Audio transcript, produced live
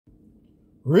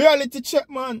Reality check,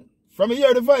 man. From a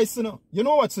year device, you know. You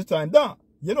know what's the time, done.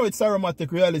 You know it's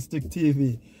aromatic, realistic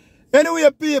TV. Anyway,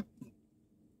 people,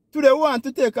 today we want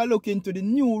to take a look into the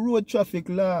new road traffic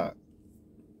law.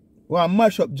 We want to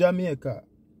mash up Jamaica.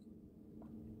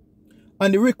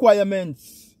 And the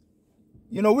requirements.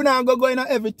 You know, we're not going to go into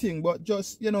everything, but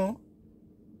just, you know,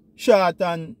 short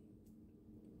and...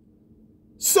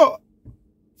 So,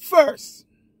 first,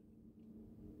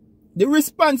 the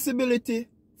responsibility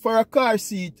for a car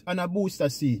seat and a booster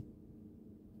seat.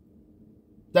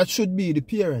 That should be the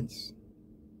parents.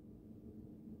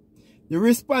 The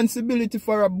responsibility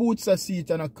for a booster seat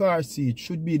and a car seat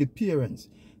should be the parents.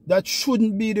 That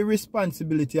shouldn't be the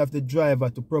responsibility of the driver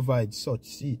to provide such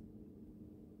seat.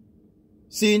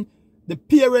 Seeing the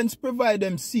parents provide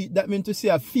them seat, that means to say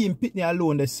a theme pitney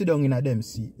alone, they sit down in a them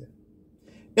seat.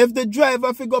 If the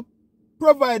driver figure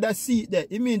provide a seat there,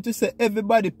 it means to say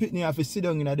everybody pitney have to sit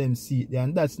down in a them seat there,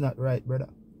 and that's not right, brother.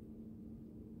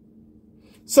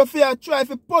 So if you try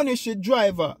to punish a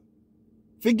driver,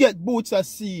 if get booster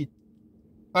seat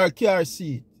or car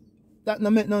seat, that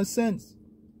don't make no sense.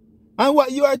 And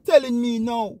what you are telling me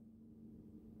now,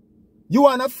 you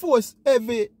want to force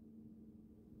every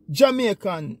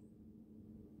Jamaican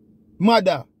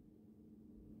mother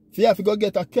if you have to go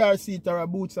get a car seat or a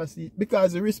booster seat,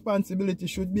 because the responsibility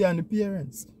should be on the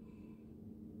parents.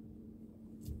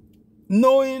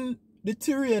 Knowing the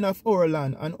terrain of our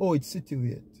land and how it's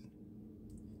situated,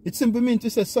 it simply means to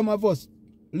say some of us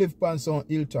live on some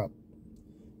hilltop.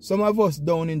 Some of us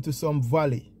down into some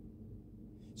valley.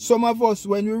 Some of us,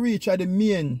 when we reach at the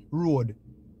main road,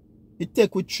 it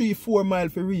take we 3-4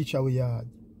 miles to reach our yard.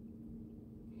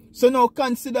 So now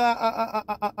consider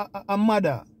a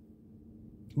mother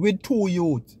with 2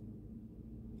 youth.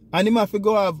 And him have to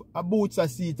go have a booster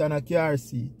seat and a car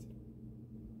seat.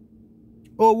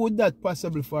 How would that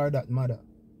possible for that mother?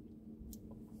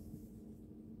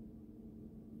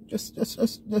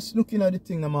 Just looking at the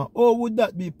thing now, how would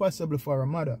that be possible for a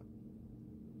mother?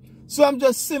 So I'm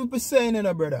just simply saying, you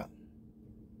know, brother,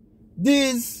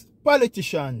 these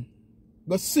politicians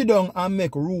go sit down and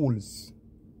make rules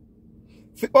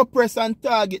to oppress and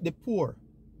target the poor.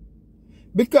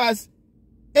 Because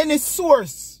any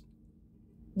source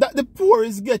that the poor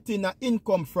is getting an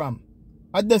income from,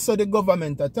 that's how the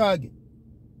government a target.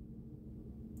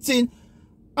 See,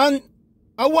 and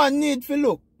I want need to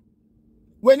look.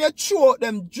 When you throw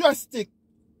them drastic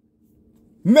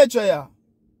measure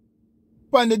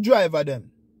upon the driver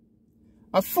them,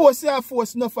 a force enough for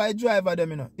the driver them,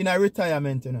 you know, in a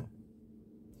retirement, you know.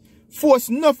 Force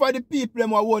enough for the people them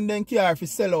who want them car to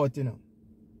sell out, you know.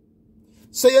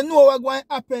 So you know what's going to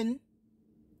happen?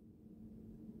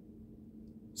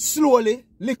 Slowly,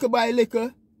 little by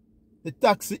little, the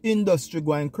taxi industry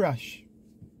going to crash.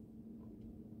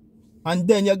 And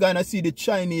then you're going to see the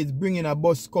Chinese bringing a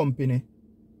bus company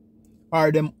or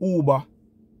them Uber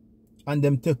and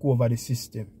them take over the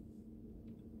system.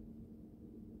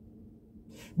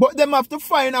 But them have to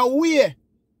find a way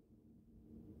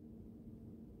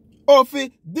of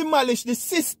demolish the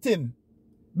system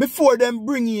before them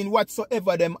bring in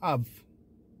whatsoever them have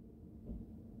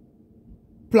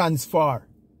plans for.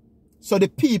 So the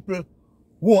people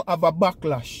won't have a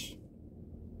backlash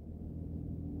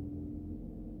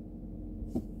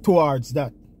towards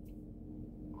that.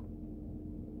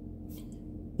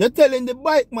 You're telling the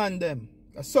bike man them,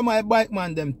 some of the bike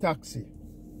man them taxi,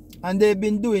 and they've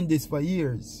been doing this for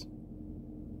years.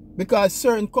 Because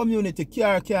certain community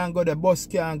car can't go there, bus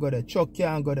can't go there, truck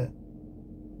can't go there.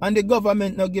 And the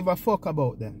government don't give a fuck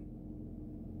about them.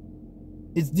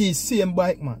 It's these same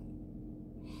bike man.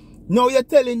 Now you're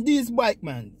telling these bike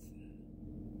men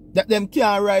that them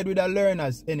can't ride with the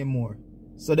learners anymore.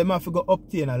 So them have to go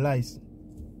obtain a license.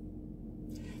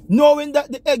 Knowing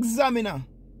that the examiner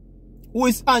who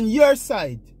is on your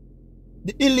side,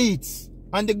 the elites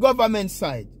and the government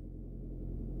side,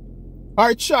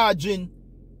 are charging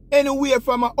anywhere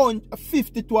from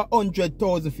 50 to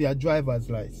 100,000 for your driver's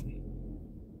license.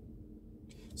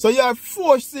 So you are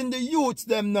forcing the youths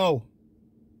them now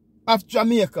of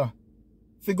Jamaica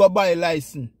to go buy a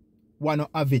license, wanna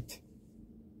have it.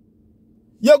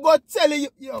 You go tell you,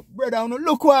 yo brother,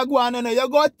 look what I go on now. You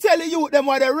go tell you them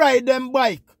how they ride them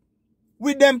bike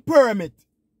with them permit.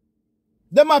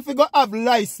 Them have to go have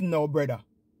license now, brother.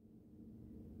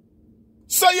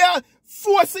 So you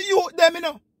force the youth them, you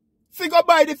know, to go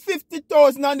buy the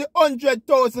 50,000 and the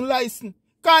 100,000 license.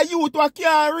 Because youth who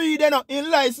can't read, you know,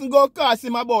 in license go cost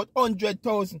him about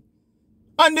 100,000.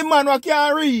 And the man who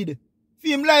can't read, for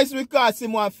him license will cost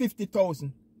him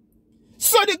 150,000.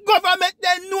 So the government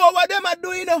then know what them are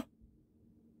doing, you know.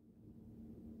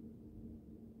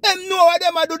 Them know what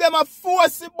them a do, them a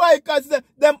force the bikers,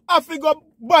 them have to go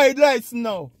buy license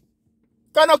now.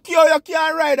 Can you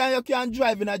can't ride and you can't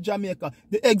drive in a Jamaica.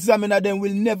 The examiner them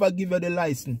will never give you the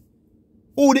license.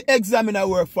 Who the examiner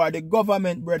work for? The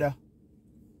government, brother.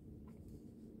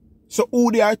 So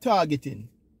who they are targeting?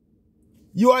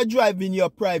 You are driving your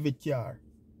private car.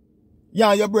 You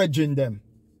and your brethren them.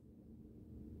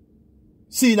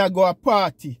 Seeing I go a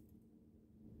party.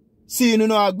 Seeing you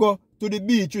know I go to the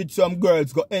beach with some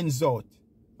girls go ends out.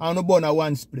 And no burn a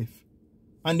one spliff.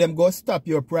 And them go stop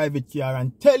your private car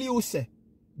and tell you say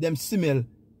them smell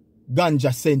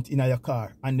ganja scent in your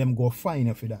car and them go fine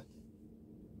you for that.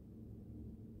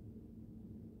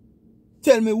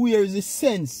 Tell me where is the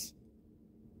sense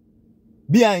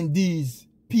behind these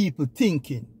people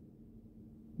thinking?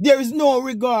 There is no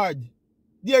regard.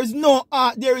 There is no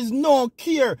art. There is no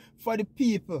care for the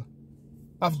people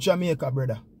of Jamaica,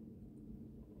 brother.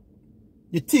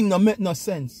 The thing don't make no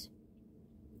sense.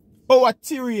 Our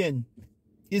terrain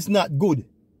is not good.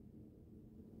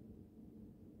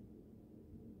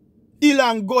 Hill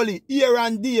and gully, here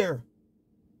and there.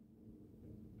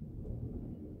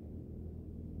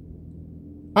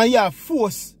 And you have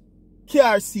force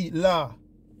car seat law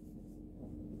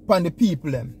upon the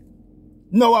people them.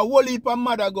 Now a whole heap of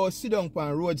mother go sit down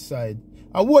upon roadside.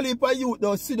 A whole heap of youth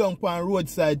go sit down upon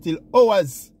roadside till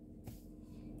hours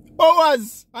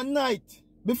a night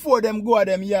before them go to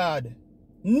them yard.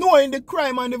 Knowing the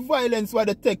crime and the violence where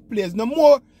they take place. No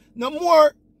more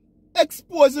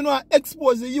expose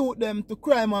the youth them to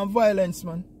crime and violence,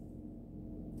 man.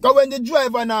 Because when the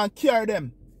driver now carry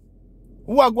them,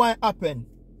 what going to happen?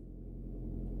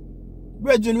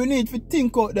 Brethren, we need to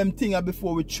think out them things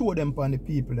before we show them upon the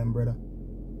people, them, brother.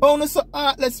 Only so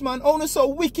heartless, man. Only so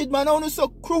wicked, man. Only so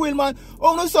cruel, man.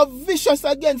 Only so vicious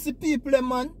against the people, them,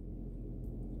 man.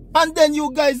 And then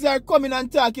you guys are coming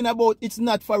and talking about it's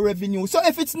not for revenue. So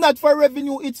if it's not for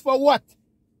revenue, it's for what?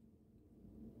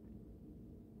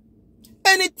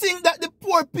 Anything that the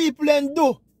poor people can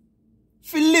do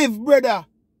for live, brother,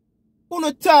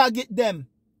 uno target them.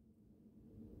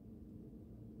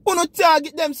 Uno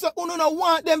target them so uno no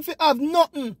want them to have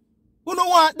nothing. Uno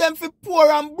want them to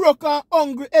poor and broke and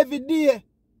hungry every day.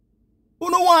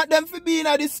 Uno want them to be in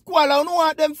the squalor. Uno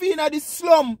want them to be in the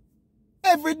slum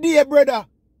every day, brother.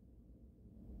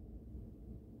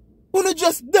 Uno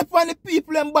just dip on the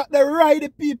people and back they ride the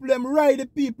people them, ride the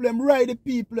people them, ride the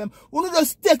people them. Uno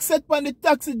just take set on the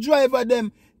taxi driver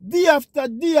them day after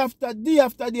day after day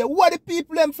after day. What the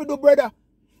people them for do, brother?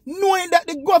 Knowing that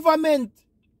the government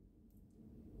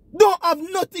don't have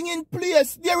nothing in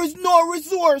place. There is no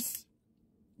resource,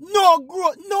 no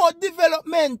growth, no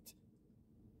development.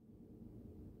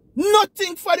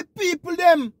 Nothing for the people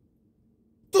them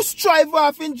to strive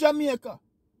off in Jamaica.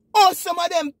 All some of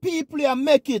them people here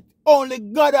make it. Only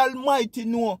God Almighty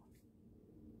know.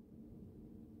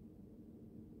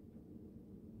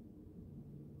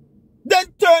 Then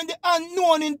turn the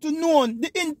unknown into known,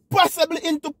 the impossible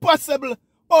into possible.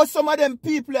 Or some of them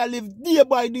people here live day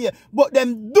by day, but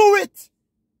them do it.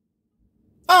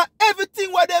 And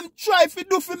everything what them try to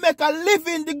do to make a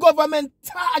living, the government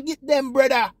target them,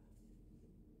 brother.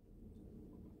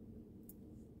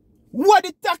 What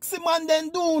the taxi man then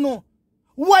do no?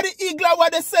 What the igla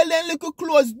what they sell them little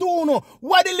clothes do no?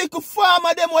 What the little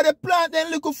farmer them what they plant them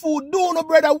little food do no,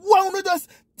 brother? Why don't you just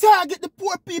target the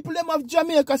poor people them of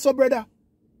Jamaica, so brother?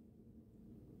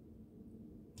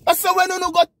 And so when you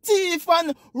go thief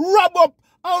and rob up,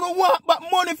 I don't want back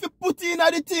money if you put in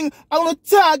the thing, I want to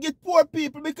target poor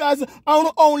people because I want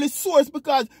to only source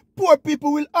because poor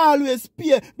people will always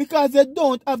pay because they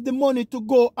don't have the money to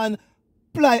go and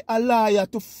ply a lawyer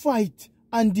to fight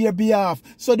on their behalf.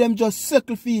 So them just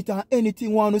circle feet and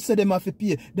anything want to say them have to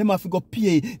pay, them have to go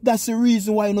pay. That's the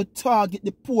reason why you not target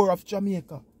the poor of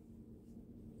Jamaica.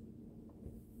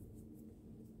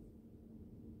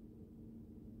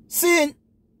 Seeing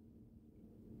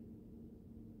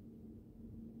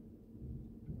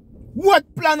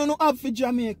what plan you have for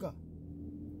Jamaica?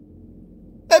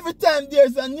 Every time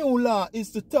there's a new law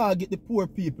is to target the poor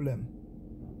people them.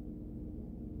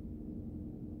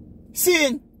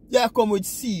 Seeing you come with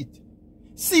seat.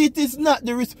 Seat is not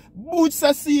the risk. Boots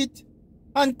a seat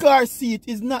and car seat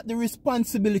is not the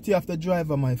responsibility of the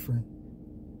driver, my friend.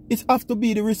 It have to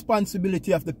be the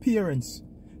responsibility of the parents.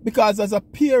 Because as a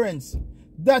parent,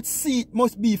 that seat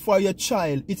must be for your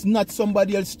child. It's not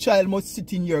somebody else's child must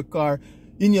sit in your car,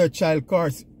 in your child car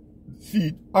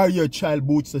seat or your child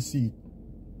boots a seat.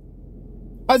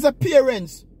 As a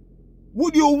parent,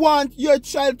 would you want your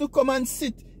child to come and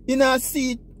sit in a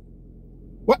seat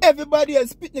where everybody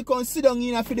else picnic and sit down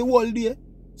in for the whole day?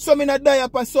 Some in a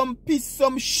diaper, some piss,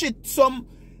 some shit, some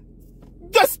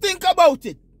Just think about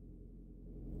it.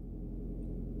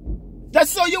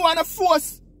 That's how you want to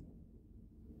force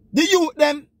the youth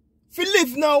them to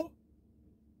live now.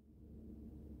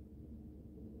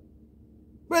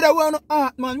 Brother, where the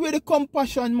heart, man? Where the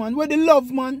compassion, man? Where the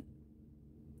love, man?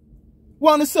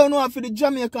 Want to sound out for the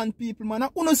Jamaican people, man. I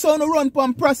want to sound run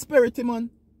for prosperity, man.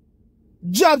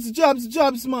 Jobs, jobs,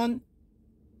 jobs, man.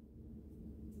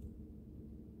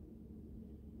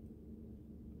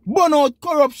 Burn out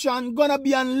corruption, gonna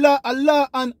be a law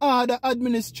and order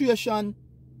administration.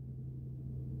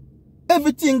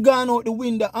 Everything gone out the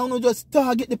window. I want to just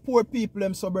target the poor people,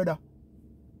 them, so brother.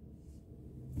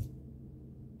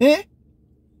 Eh?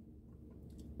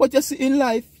 What you see in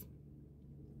life,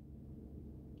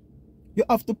 you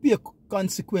have to pay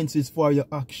consequences for your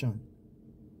action.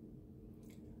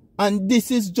 And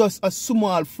this is just a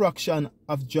small fraction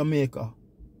of Jamaica,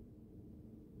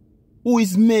 who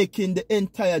is making the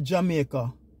entire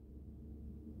Jamaica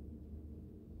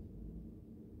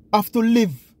have to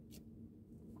live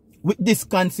with this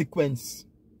consequence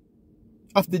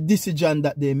of the decision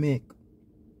that they make.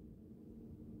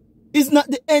 It's not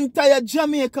the entire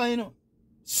Jamaica, you know,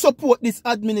 support this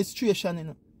administration, you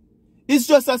know. It's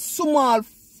just a small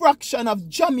fraction of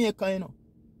Jamaica, you know,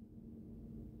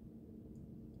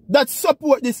 that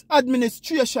support this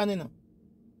administration, you know.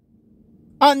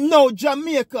 And now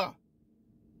Jamaica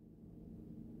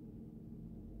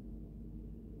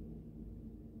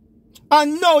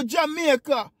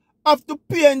have to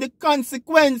pay the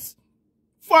consequence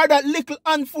for that little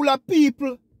handful of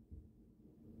people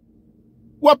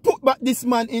who put back this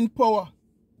man in power.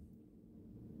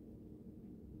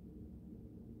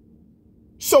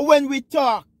 So when we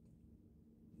talk,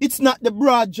 it's not the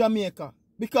broad Jamaica,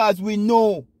 because we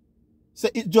know so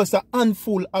it's just a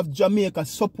handful of Jamaica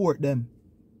support them.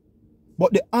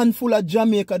 But the handful of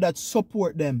Jamaica that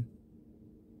support them,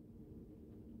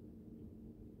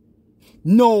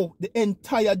 no, the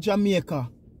entire Jamaica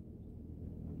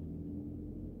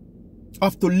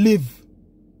have to live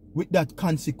with that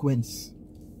consequence.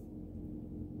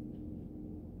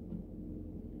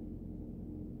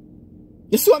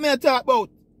 You see what I talk about?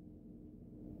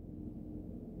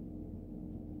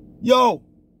 Yo,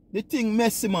 the thing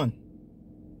messy, man.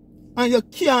 And you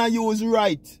can't use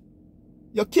right.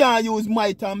 You can't use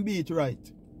might and beat right.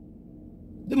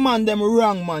 The man them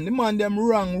wrong, man. The man them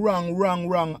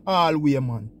wrong all way,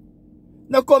 man.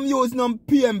 Now come use no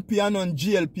PMP and no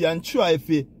GLP and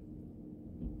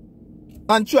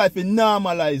try to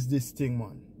normalize this thing,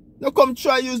 man. Now come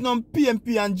try use no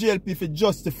PMP and GLP to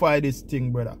justify this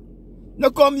thing, brother. Now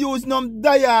come use no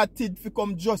dietid to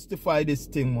come justify this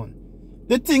thing, man.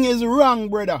 The thing is wrong,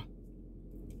 brother.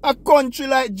 A country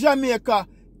like Jamaica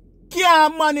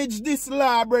can't manage this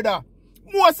law, brother.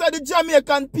 Most of the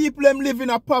Jamaican people them live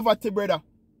in a poverty, brother.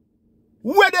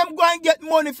 Where them go and get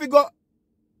money for go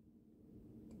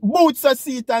boots a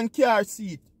seat and car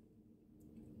seat?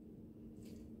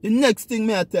 The next thing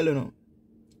me I tell you now.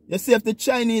 You see if the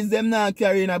Chinese them now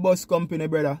carrying a bus company,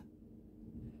 brother,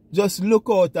 just look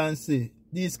out and see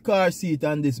these car seat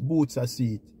and this boots a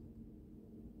seat.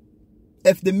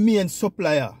 If the main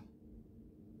supplier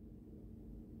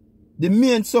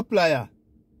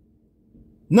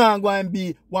now going to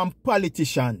be one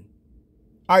politician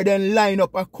or then line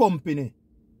up a company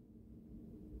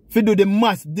to do the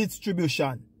mass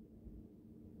distribution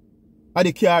of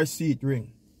the car seat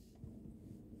ring.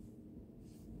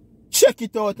 Check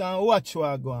it out and watch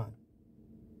what go on.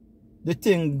 The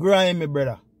thing grimy,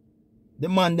 brother. The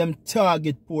man them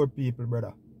target poor people,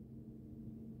 brother.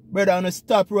 Brother, and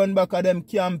stop run back at them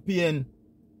campaign.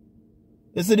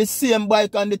 You see the same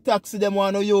bike and the taxi them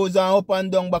want to use and up and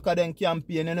down back of them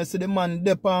campaign. And you see the man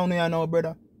dep on here now,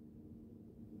 brother.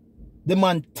 The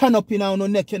man turn up in our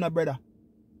neck, you know, brother.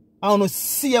 I want to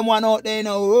see him one out there, you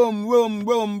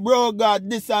know, bro God,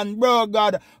 this and bro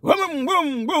God,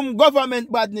 government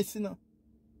badness, you know.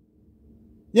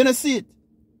 You know, see it?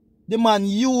 The man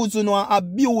use you know, and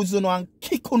abuse you know, and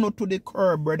kick you know, to the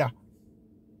curb, brother.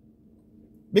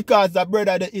 Because the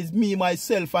brother that is me,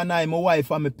 myself, and I, my wife,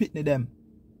 and my pitney them.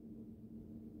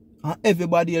 And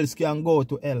everybody else can go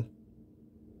to hell.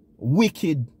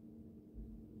 Wicked.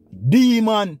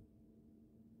 Demon.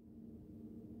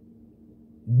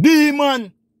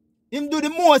 Him do the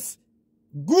most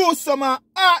gruesome and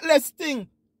heartless thing.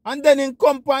 And then him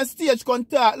come on stage can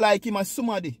talk like him as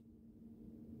somebody.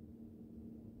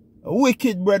 A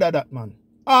wicked brother that, man.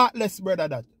 Heartless brother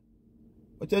that.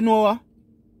 But you know what?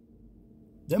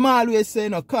 Them always say,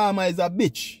 no, karma is a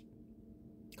bitch.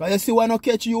 Because you see when I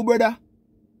catch you, brother,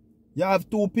 you have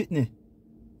two pitney.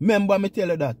 Remember me tell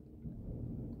you that.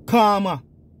 Karma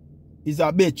is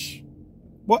a bitch.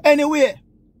 But anyway,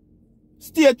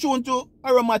 Stay tuned to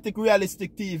Aromatic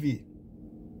Realistic TV.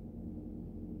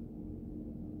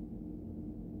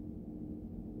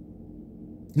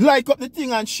 Like up the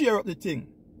thing and share up the thing.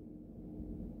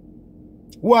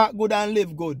 Work good and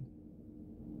live good.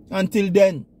 Until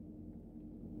then,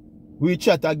 we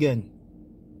chat again.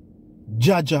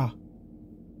 Jaja.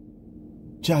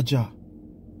 Jaja.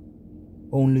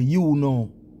 Only you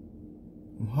know.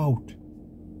 I'm out.